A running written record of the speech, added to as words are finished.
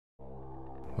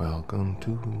Welcome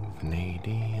to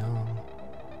Vanadium.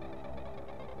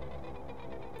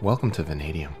 Welcome to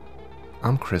Vanadium.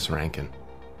 I'm Chris Rankin.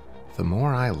 The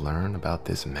more I learn about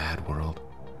this mad world,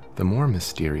 the more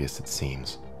mysterious it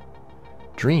seems.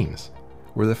 Dreams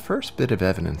were the first bit of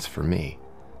evidence for me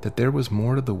that there was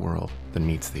more to the world than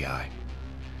meets the eye.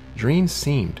 Dreams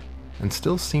seemed, and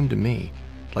still seem to me,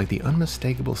 like the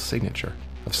unmistakable signature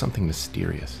of something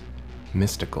mysterious,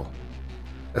 mystical,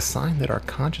 a sign that our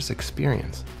conscious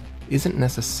experience isn't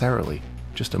necessarily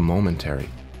just a momentary,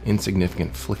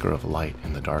 insignificant flicker of light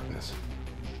in the darkness.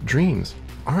 Dreams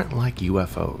aren't like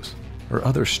UFOs or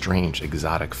other strange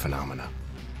exotic phenomena.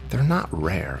 They're not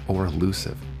rare or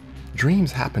elusive.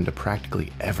 Dreams happen to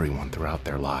practically everyone throughout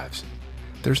their lives.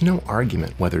 There's no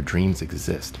argument whether dreams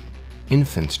exist.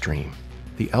 Infants dream,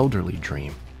 the elderly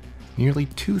dream. Nearly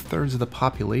 2/3 of the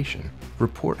population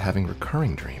report having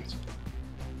recurring dreams.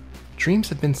 Dreams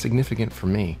have been significant for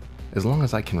me as long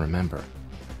as I can remember.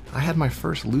 I had my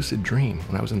first lucid dream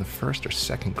when I was in the 1st or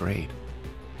 2nd grade.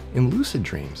 In lucid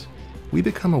dreams, we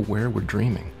become aware we're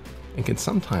dreaming and can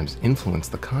sometimes influence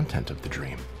the content of the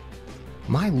dream.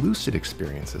 My lucid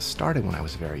experiences started when I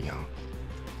was very young.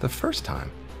 The first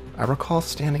time, I recall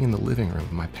standing in the living room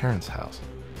of my parents' house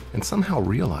and somehow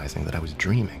realizing that I was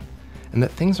dreaming and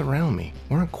that things around me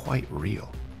weren't quite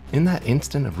real. In that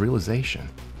instant of realization,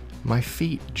 my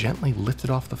feet gently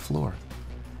lifted off the floor,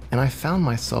 and I found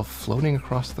myself floating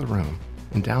across the room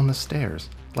and down the stairs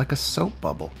like a soap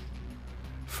bubble.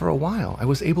 For a while, I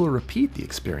was able to repeat the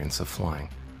experience of flying,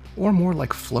 or more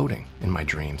like floating, in my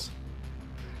dreams.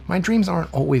 My dreams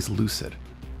aren't always lucid.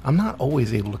 I'm not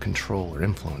always able to control or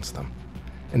influence them.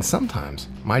 And sometimes,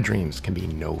 my dreams can be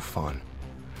no fun.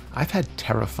 I've had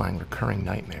terrifying recurring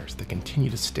nightmares that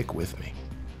continue to stick with me.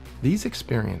 These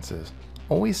experiences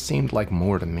always seemed like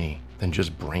more to me than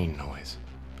just brain noise,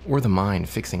 or the mind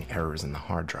fixing errors in the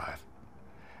hard drive.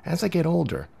 As I get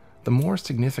older, the more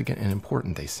significant and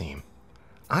important they seem.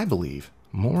 I believe,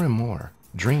 more and more,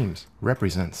 dreams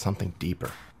represent something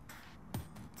deeper.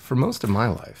 For most of my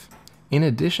life, in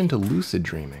addition to lucid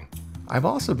dreaming, I've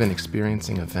also been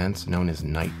experiencing events known as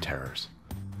night terrors.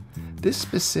 This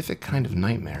specific kind of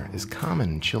nightmare is common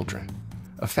in children,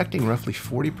 affecting roughly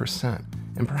 40%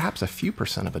 and perhaps a few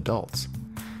percent of adults.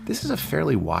 This is a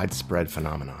fairly widespread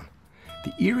phenomenon.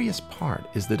 The eeriest part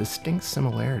is the distinct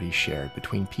similarities shared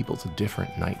between people's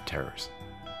different night terrors.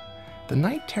 The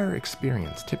night terror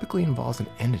experience typically involves an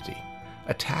entity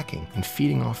attacking and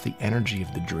feeding off the energy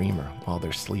of the dreamer while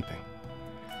they're sleeping.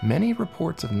 Many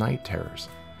reports of night terrors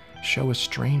show a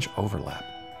strange overlap,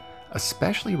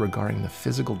 especially regarding the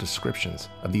physical descriptions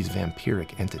of these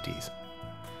vampiric entities.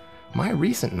 My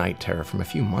recent night terror from a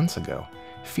few months ago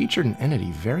featured an entity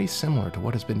very similar to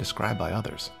what has been described by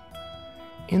others.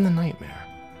 In the nightmare,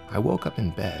 I woke up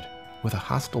in bed with a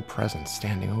hostile presence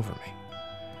standing over me.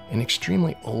 An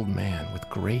extremely old man with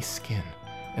gray skin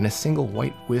and a single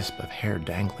white wisp of hair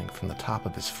dangling from the top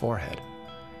of his forehead.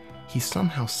 He's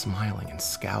somehow smiling and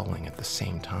scowling at the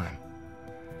same time.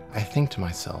 I think to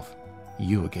myself,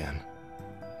 you again.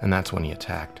 And that's when he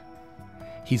attacked.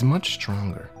 He's much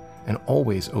stronger and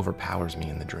always overpowers me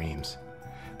in the dreams.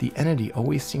 The entity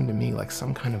always seemed to me like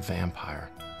some kind of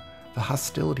vampire. The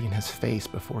hostility in his face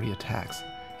before he attacks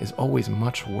is always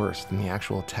much worse than the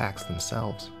actual attacks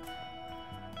themselves.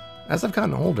 As I've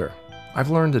gotten older, I've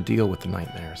learned to deal with the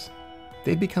nightmares.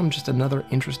 They've become just another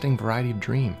interesting variety of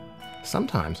dream,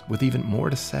 sometimes with even more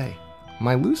to say.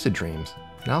 My lucid dreams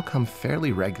now come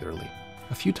fairly regularly,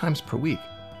 a few times per week.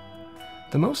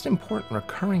 The most important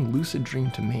recurring lucid dream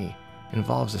to me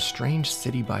involves a strange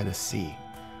city by the sea,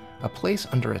 a place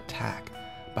under attack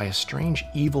by a strange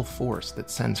evil force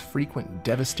that sends frequent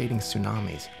devastating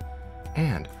tsunamis,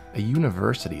 and a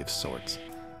university of sorts,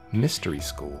 mystery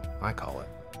school, I call it.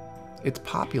 It's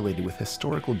populated with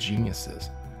historical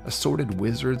geniuses, assorted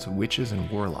wizards, witches, and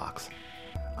warlocks.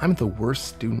 I'm the worst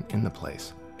student in the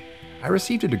place. I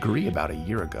received a degree about a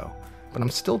year ago, but I'm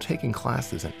still taking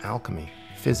classes in alchemy,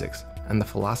 physics, and the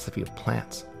philosophy of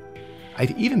plants.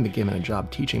 I've even been given a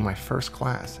job teaching my first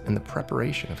class in the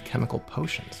preparation of chemical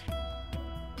potions.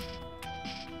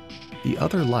 The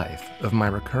other life of my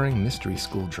recurring mystery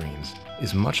school dreams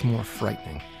is much more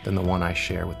frightening than the one I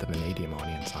share with the Vanadium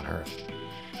audience on Earth.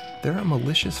 There are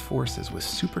malicious forces with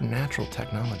supernatural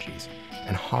technologies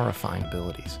and horrifying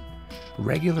abilities,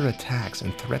 regular attacks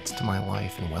and threats to my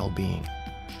life and well-being.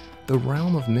 The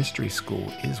realm of mystery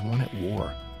school is one at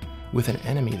war, with an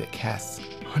enemy that casts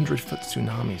 100-foot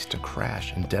tsunamis to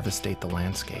crash and devastate the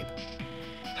landscape.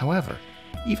 However,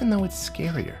 even though it's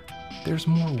scarier, there's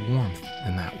more warmth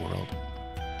in that world.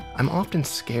 I'm often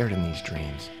scared in these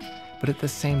dreams, but at the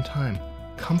same time,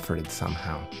 comforted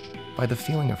somehow by the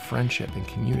feeling of friendship and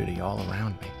community all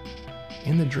around me.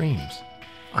 In the dreams,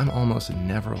 I'm almost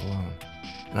never alone,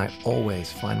 and I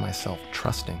always find myself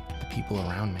trusting the people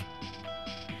around me.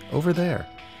 Over there,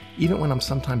 even when I'm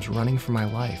sometimes running for my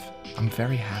life, I'm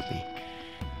very happy.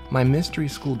 My mystery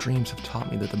school dreams have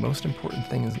taught me that the most important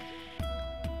thing is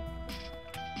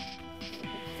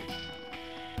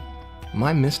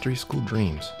My mystery school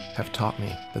dreams have taught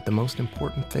me that the most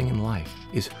important thing in life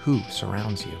is who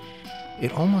surrounds you.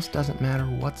 It almost doesn't matter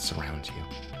what surrounds you.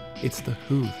 It's the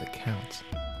who that counts.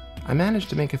 I managed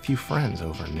to make a few friends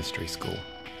over in mystery school.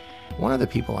 One of the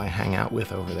people I hang out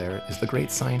with over there is the great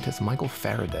scientist Michael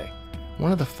Faraday,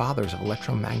 one of the fathers of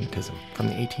electromagnetism from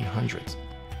the 1800s.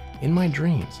 In my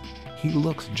dreams, he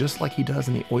looks just like he does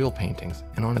in the oil paintings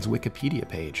and on his Wikipedia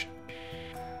page.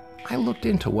 I looked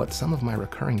into what some of my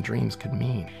recurring dreams could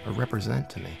mean or represent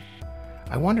to me.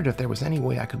 I wondered if there was any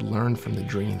way I could learn from the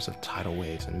dreams of tidal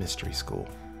waves in mystery school.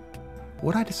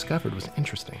 What I discovered was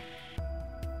interesting.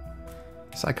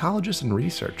 Psychologists and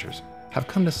researchers have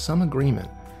come to some agreement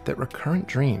that recurrent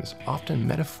dreams often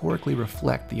metaphorically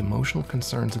reflect the emotional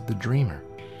concerns of the dreamer.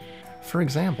 For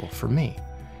example, for me,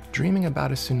 dreaming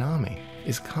about a tsunami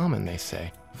is common, they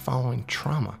say, following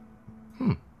trauma.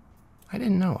 I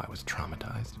didn't know I was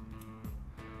traumatized.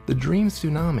 The dream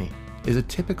tsunami is a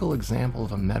typical example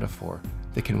of a metaphor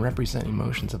that can represent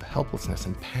emotions of helplessness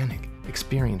and panic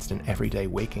experienced in everyday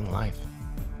waking life.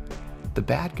 The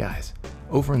bad guys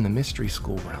over in the mystery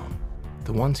school realm,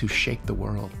 the ones who shake the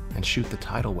world and shoot the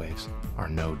tidal waves, are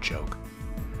no joke.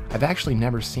 I've actually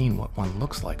never seen what one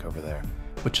looks like over there,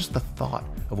 but just the thought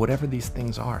of whatever these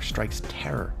things are strikes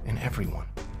terror in everyone.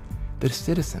 The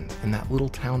citizens in that little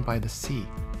town by the sea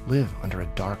live under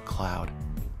a dark cloud.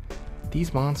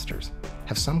 These monsters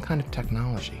have some kind of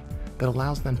technology that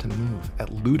allows them to move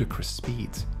at ludicrous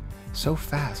speeds, so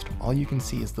fast all you can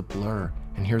see is the blur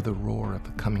and hear the roar of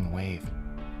the coming wave.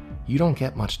 You don't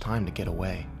get much time to get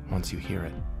away once you hear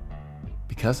it.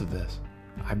 Because of this,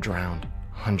 I've drowned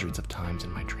hundreds of times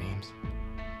in my dreams.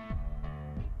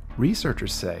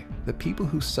 Researchers say that people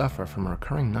who suffer from a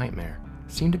recurring nightmare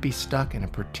seem to be stuck in a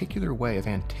particular way of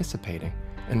anticipating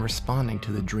and responding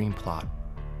to the dream plot.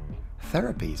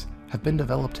 Therapies have been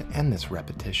developed to end this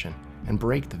repetition and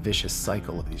break the vicious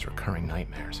cycle of these recurring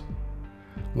nightmares.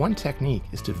 One technique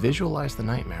is to visualize the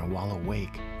nightmare while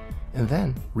awake and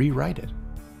then rewrite it.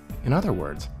 In other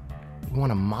words, we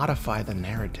want to modify the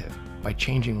narrative by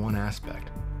changing one aspect,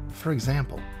 for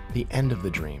example, the end of the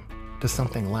dream, to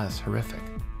something less horrific.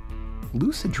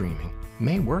 Lucid dreaming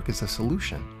may work as a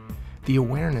solution. The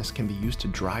awareness can be used to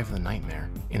drive the nightmare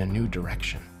in a new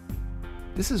direction.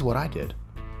 This is what I did.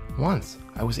 Once,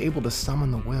 I was able to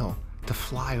summon the will to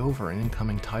fly over an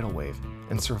incoming tidal wave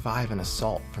and survive an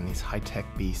assault from these high-tech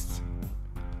beasts.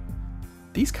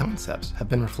 These concepts have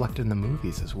been reflected in the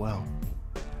movies as well.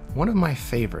 One of my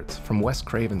favorites from Wes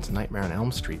Craven's Nightmare on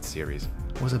Elm Street series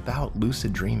was about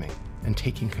lucid dreaming and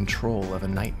taking control of a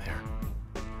nightmare.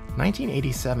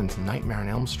 1987's Nightmare on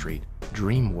Elm Street,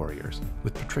 Dream Warriors,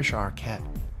 with Patricia Arquette.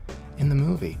 In the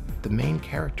movie, the main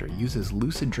character uses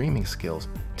lucid dreaming skills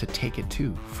to take it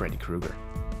to Freddy Krueger.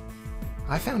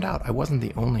 I found out I wasn't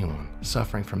the only one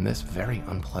suffering from this very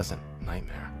unpleasant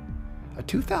nightmare. A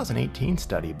 2018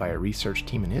 study by a research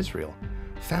team in Israel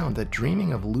found that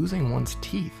dreaming of losing one's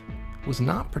teeth was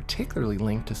not particularly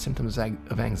linked to symptoms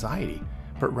of anxiety,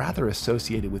 but rather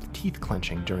associated with teeth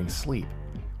clenching during sleep,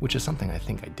 which is something I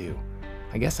think I do.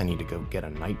 I guess I need to go get a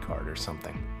night guard or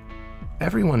something.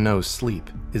 Everyone knows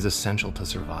sleep is essential to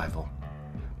survival.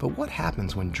 But what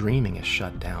happens when dreaming is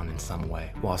shut down in some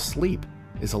way, while sleep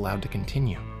is allowed to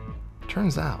continue?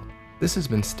 Turns out, this has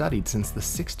been studied since the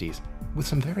 60s with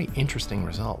some very interesting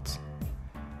results.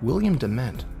 William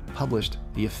Dement published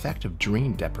The Effect of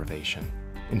Dream Deprivation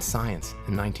in Science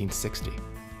in 1960.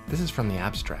 This is from the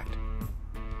abstract.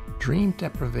 Dream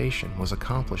deprivation was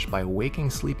accomplished by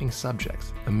awaking sleeping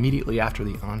subjects immediately after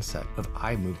the onset of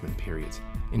eye movement periods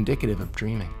indicative of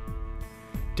dreaming.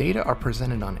 Data are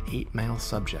presented on 8 male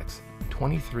subjects,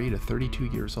 23 to 32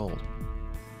 years old.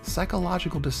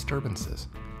 Psychological disturbances,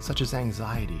 such as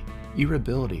anxiety,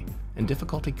 irritability, and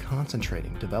difficulty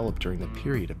concentrating developed during the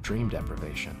period of dream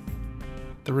deprivation.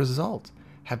 The results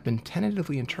have been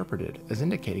tentatively interpreted as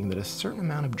indicating that a certain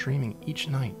amount of dreaming each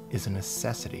night is a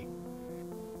necessity.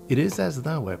 It is as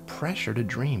though a pressure to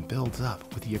dream builds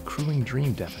up with the accruing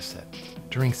dream deficit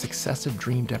during successive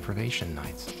dream deprivation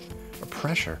nights, a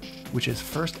pressure which is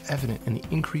first evident in the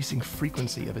increasing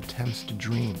frequency of attempts to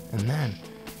dream, and then,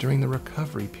 during the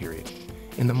recovery period,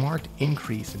 in the marked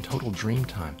increase in total dream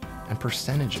time and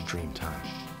percentage of dream time.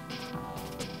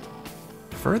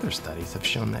 Further studies have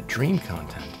shown that dream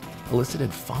content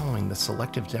elicited following the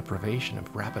selective deprivation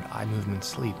of rapid eye movement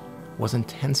sleep was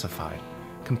intensified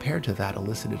compared to that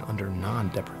elicited under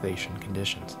non-deprivation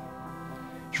conditions.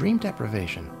 Dream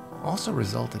deprivation also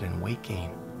resulted in weight gain,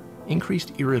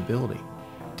 increased irritability,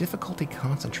 difficulty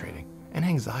concentrating, and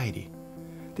anxiety.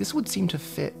 This would seem to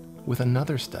fit with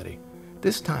another study,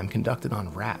 this time conducted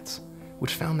on rats,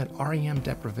 which found that REM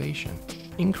deprivation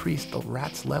increased the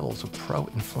rats' levels of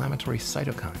pro-inflammatory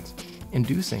cytokines,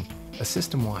 inducing a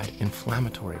system-wide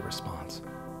inflammatory response.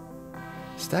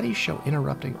 Studies show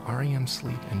interrupting REM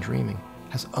sleep and dreaming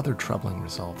has other troubling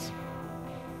results.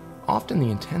 Often the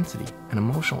intensity and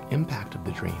emotional impact of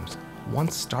the dreams,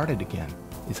 once started again,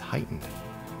 is heightened,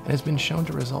 and has been shown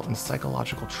to result in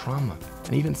psychological trauma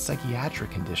and even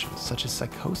psychiatric conditions such as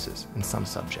psychosis in some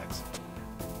subjects.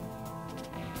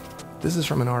 This is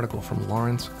from an article from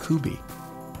Lawrence Kuby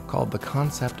called The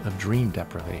Concept of Dream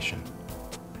Deprivation.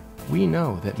 We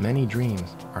know that many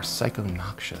dreams are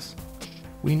psychonoxious.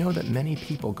 We know that many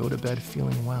people go to bed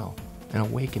feeling well and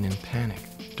awaken in panic,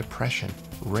 depression,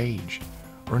 rage,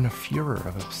 or in a furor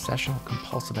of obsessional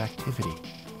compulsive activity.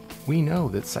 We know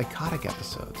that psychotic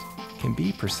episodes can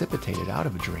be precipitated out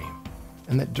of a dream,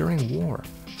 and that during war,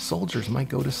 soldiers might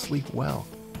go to sleep well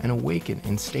and awaken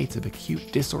in states of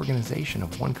acute disorganization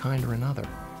of one kind or another,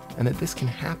 and that this can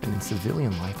happen in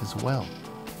civilian life as well.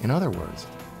 In other words,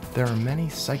 there are many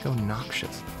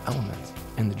psychonoxious elements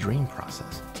in the dream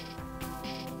process.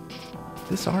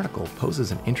 This article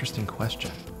poses an interesting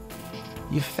question.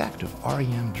 The effect of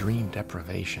REM dream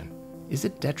deprivation, is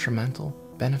it detrimental,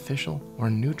 beneficial, or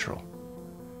neutral?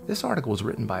 This article was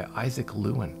written by Isaac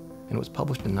Lewin and was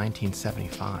published in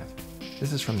 1975.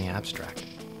 This is from the abstract.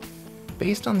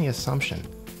 Based on the assumption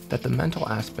that the mental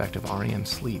aspect of REM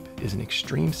sleep is an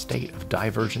extreme state of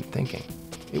divergent thinking,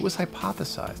 it was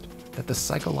hypothesized that the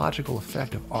psychological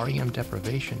effect of REM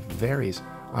deprivation varies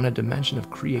on a dimension of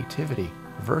creativity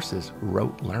versus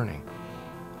rote learning.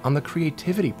 On the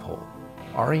creativity pole,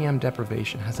 REM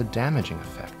deprivation has a damaging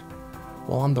effect,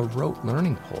 while on the rote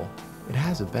learning pole, it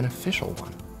has a beneficial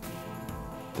one.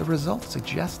 The results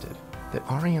suggested that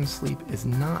REM sleep is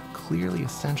not clearly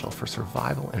essential for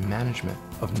survival and management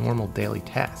of normal daily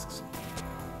tasks,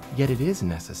 yet it is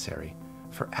necessary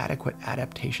for adequate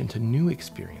adaptation to new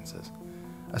experiences,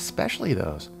 especially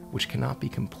those which cannot be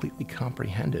completely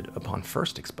comprehended upon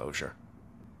first exposure.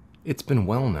 It's been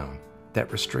well known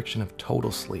that restriction of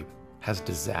total sleep has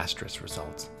disastrous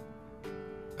results.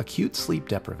 Acute sleep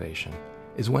deprivation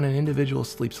is when an individual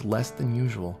sleeps less than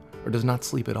usual or does not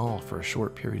sleep at all for a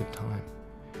short period of time,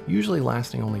 usually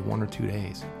lasting only 1 or 2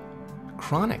 days.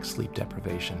 Chronic sleep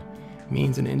deprivation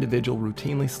means an individual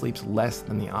routinely sleeps less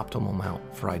than the optimal amount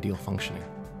for ideal functioning.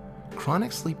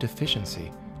 Chronic sleep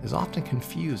deficiency is often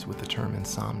confused with the term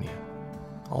insomnia.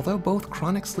 Although both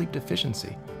chronic sleep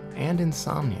deficiency and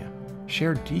insomnia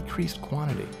share decreased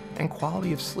quantity and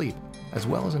quality of sleep as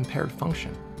well as impaired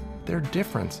function, their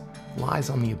difference lies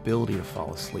on the ability to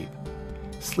fall asleep.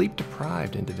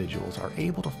 Sleep-deprived individuals are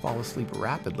able to fall asleep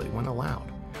rapidly when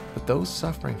allowed, but those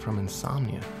suffering from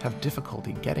insomnia have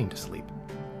difficulty getting to sleep.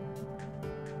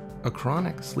 A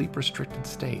chronic sleep-restricted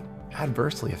state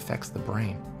adversely affects the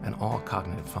brain and all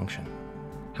cognitive function.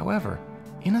 However,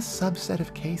 in a subset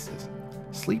of cases,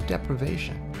 sleep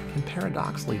deprivation can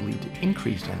paradoxically lead to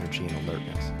increased energy and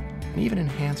alertness, and even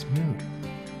enhanced mood.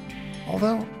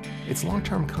 Although its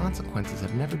long-term consequences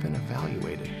have never been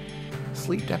evaluated,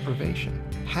 sleep deprivation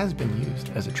has been used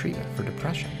as a treatment for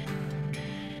depression.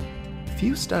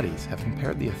 Few studies have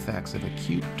compared the effects of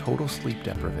acute total sleep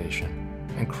deprivation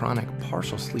and chronic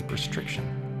partial sleep restriction.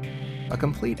 A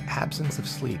complete absence of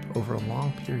sleep over a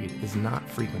long period is not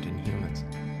frequent in humans,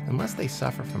 unless they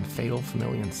suffer from fatal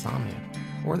familial insomnia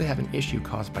or they have an issue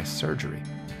caused by surgery.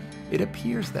 It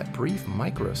appears that brief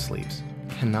microsleeps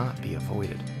cannot be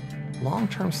avoided.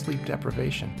 Long-term sleep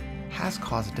deprivation has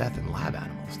caused death in lab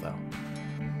animals, though.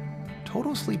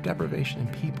 Total sleep deprivation in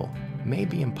people may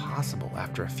be impossible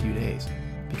after a few days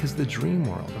because the dream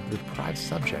world of the deprived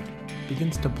subject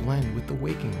begins to blend with the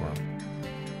waking world.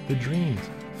 The dreams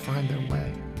find their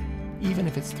way, even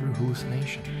if it's through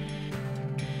hallucination.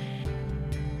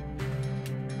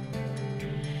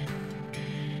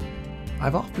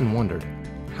 I've often wondered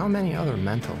how many other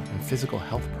mental and physical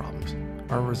health problems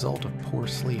are a result of poor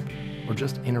sleep or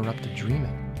just interrupted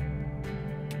dreaming.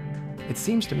 It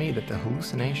seems to me that the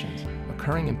hallucinations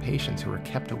occurring in patients who are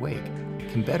kept awake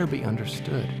can better be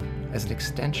understood as an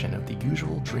extension of the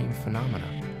usual dream phenomena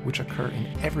which occur in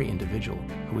every individual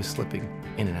who is slipping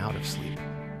in and out of sleep.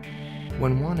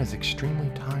 When one is extremely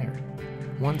tired,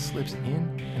 one slips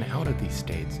in and out of these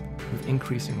states with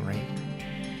increasing rate.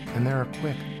 and there are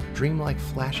quick, dreamlike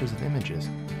flashes of images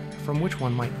from which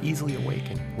one might easily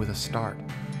awaken with a start.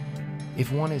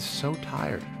 If one is so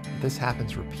tired that this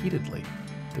happens repeatedly,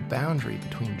 the boundary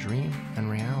between dream and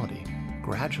reality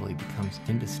gradually becomes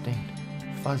indistinct,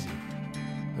 fuzzy,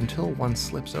 until one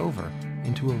slips over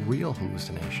into a real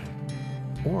hallucination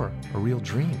or a real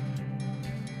dream.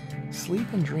 Sleep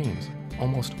and dreams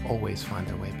almost always find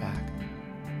their way back.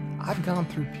 I've gone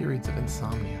through periods of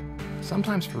insomnia,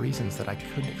 sometimes for reasons that I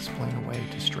couldn't explain away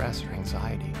to stress or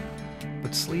anxiety,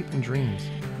 but sleep and dreams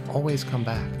always come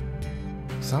back.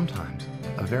 Sometimes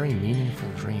a very meaningful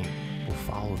dream will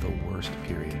follow the worst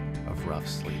period of rough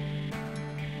sleep.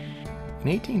 In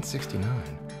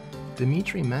 1869,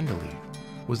 Dmitri Mendeleev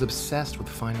was obsessed with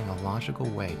finding a logical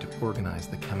way to organize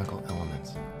the chemical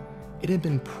elements. It had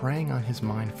been preying on his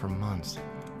mind for months,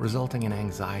 resulting in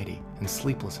anxiety and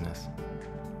sleeplessness.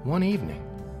 One evening,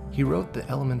 he wrote the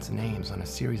elements' names on a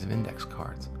series of index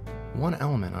cards, one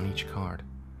element on each card.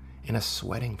 In a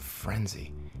sweating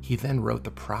frenzy, he then wrote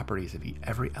the properties of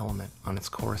every element on its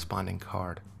corresponding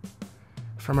card.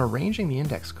 From arranging the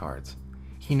index cards,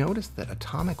 he noticed that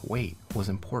atomic weight was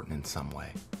important in some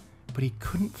way, but he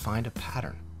couldn't find a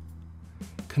pattern.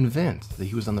 Convinced that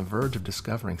he was on the verge of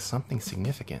discovering something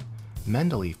significant,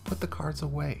 Mendeleev put the cards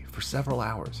away for several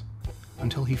hours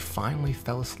until he finally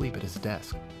fell asleep at his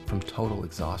desk from total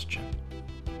exhaustion.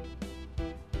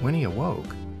 When he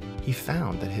awoke, he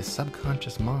found that his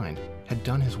subconscious mind had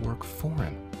done his work for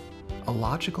him. A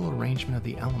logical arrangement of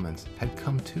the elements had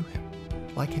come to him,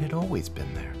 like it had always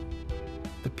been there.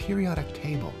 The periodic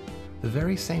table, the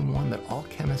very same one that all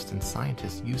chemists and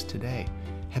scientists use today,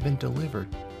 had been delivered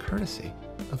courtesy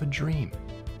of a dream.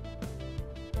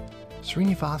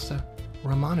 Srinivasa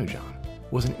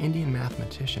Ramanujan was an Indian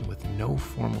mathematician with no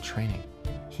formal training.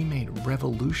 He made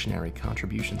revolutionary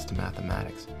contributions to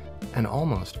mathematics, and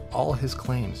almost all his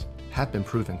claims have been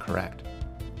proven correct.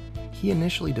 He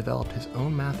initially developed his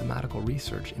own mathematical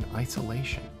research in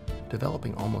isolation,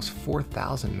 developing almost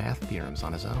 4,000 math theorems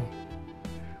on his own.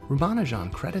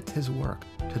 Ramanujan credits his work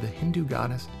to the Hindu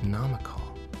goddess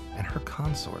Namakal and her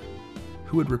consort,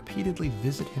 who would repeatedly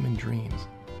visit him in dreams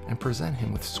and present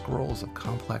him with scrolls of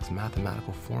complex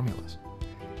mathematical formulas.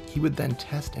 He would then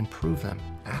test and prove them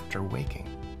after waking.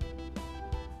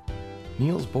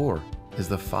 Niels Bohr is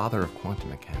the father of quantum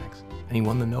mechanics, and he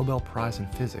won the Nobel Prize in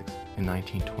Physics in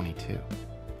 1922.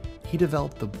 He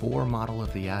developed the Bohr model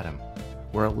of the atom,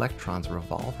 where electrons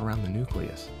revolve around the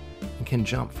nucleus and can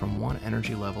jump from one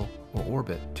energy level or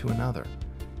orbit to another.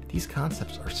 These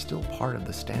concepts are still part of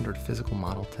the standard physical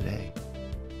model today.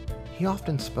 He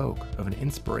often spoke of an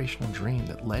inspirational dream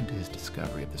that led to his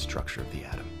discovery of the structure of the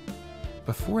atom.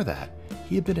 Before that,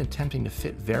 he had been attempting to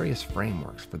fit various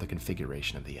frameworks for the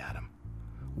configuration of the atom.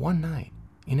 One night,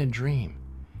 in a dream,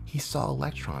 he saw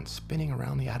electrons spinning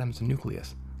around the atom's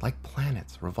nucleus like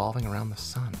planets revolving around the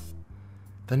sun.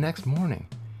 The next morning,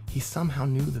 he somehow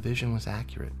knew the vision was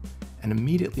accurate and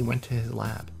immediately went to his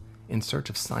lab in search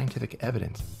of scientific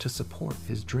evidence to support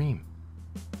his dream.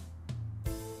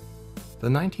 The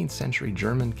 19th century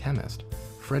German chemist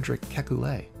Friedrich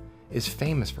Kekulé is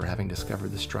famous for having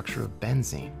discovered the structure of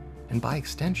benzene and, by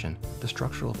extension, the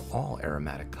structure of all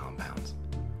aromatic compounds.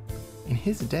 In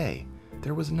his day,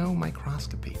 there was no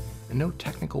microscopy and no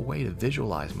technical way to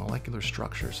visualize molecular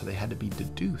structure, so they had to be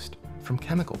deduced from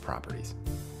chemical properties.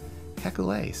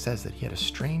 Kekulé says that he had a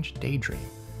strange daydream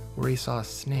where he saw a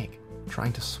snake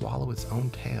trying to swallow its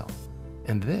own tail,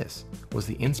 and this was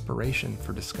the inspiration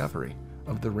for discovery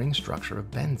of the ring structure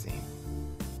of benzene.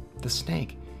 The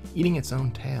snake eating its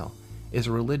own tail is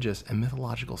a religious and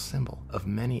mythological symbol of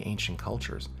many ancient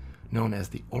cultures, known as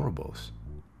the Ouroboros.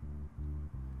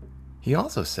 He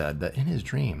also said that in his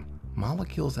dream,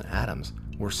 molecules and atoms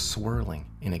were swirling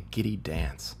in a giddy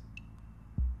dance.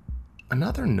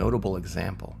 Another notable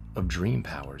example of dream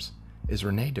powers is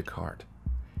René Descartes.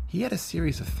 He had a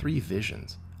series of 3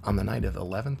 visions on the night of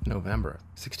 11th November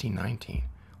 1619,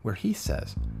 where he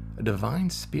says a divine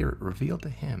spirit revealed to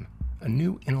him a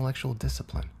new intellectual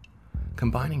discipline,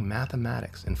 combining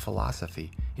mathematics and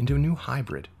philosophy into a new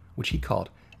hybrid, which he called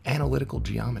analytical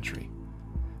geometry.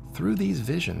 Through these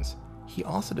visions, he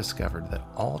also discovered that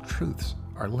all truths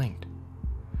are linked.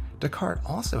 Descartes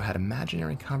also had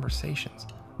imaginary conversations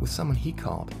with someone he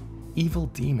called evil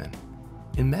demon.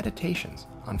 In Meditations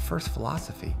on First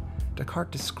Philosophy,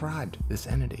 Descartes described this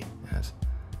entity as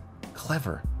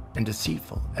clever and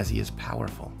deceitful as he is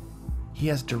powerful. He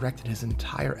has directed his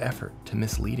entire effort to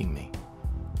misleading me.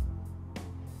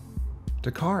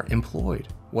 Descartes employed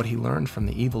what he learned from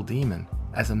the evil demon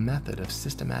as a method of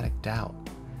systematic doubt,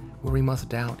 where we must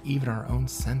doubt even our own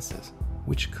senses,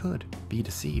 which could be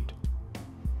deceived.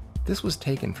 This was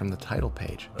taken from the title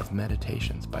page of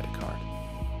Meditations by Descartes.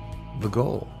 The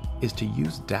goal is to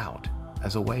use doubt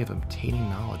as a way of obtaining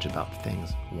knowledge about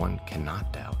things one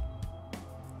cannot doubt.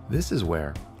 This is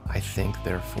where I think,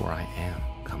 therefore I am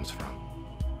comes from.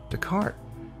 Descartes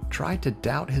tried to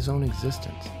doubt his own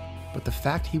existence, but the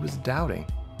fact he was doubting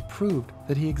proved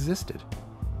that he existed.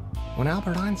 When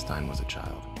Albert Einstein was a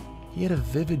child, he had a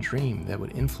vivid dream that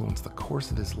would influence the course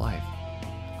of his life.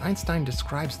 Einstein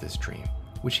describes this dream,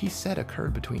 which he said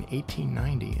occurred between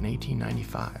 1890 and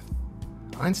 1895.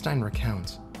 Einstein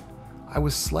recounts, "I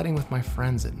was sledding with my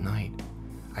friends at night.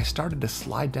 I started to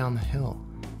slide down the hill,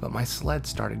 but my sled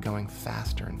started going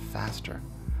faster and faster.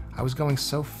 I was going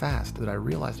so fast that I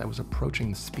realized I was approaching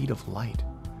the speed of light.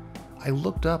 I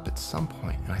looked up at some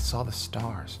point and I saw the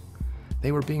stars.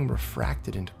 They were being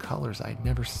refracted into colors I had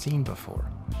never seen before.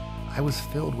 I was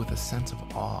filled with a sense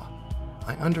of awe.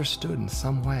 I understood in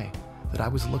some way that I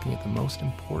was looking at the most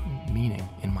important meaning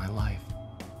in my life."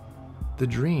 The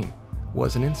dream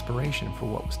was an inspiration for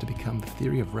what was to become the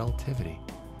theory of relativity.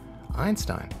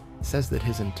 Einstein says that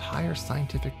his entire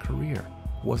scientific career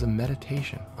was a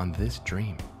meditation on this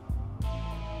dream.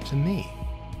 To me,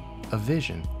 a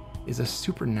vision is a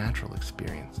supernatural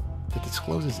experience that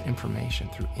discloses information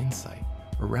through insight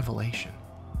or revelation.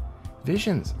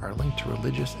 Visions are linked to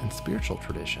religious and spiritual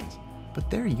traditions, but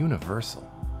they're universal.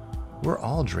 We're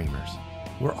all dreamers.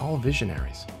 We're all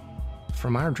visionaries.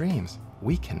 From our dreams,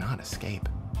 we cannot escape.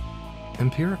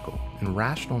 Empirical and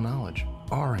rational knowledge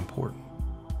are important,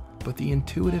 but the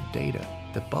intuitive data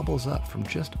that bubbles up from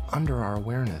just under our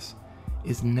awareness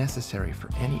is necessary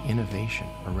for any innovation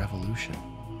or revolution.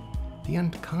 The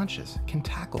unconscious can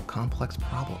tackle complex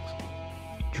problems.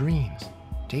 Dreams,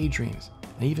 daydreams,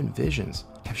 and even visions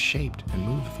have shaped and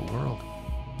moved the world.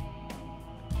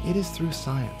 It is through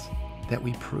science that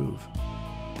we prove,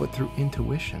 but through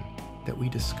intuition that we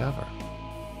discover.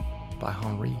 By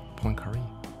Henri Poincaré.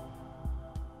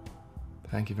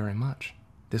 Thank you very much.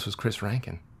 This was Chris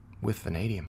Rankin with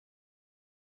Vanadium.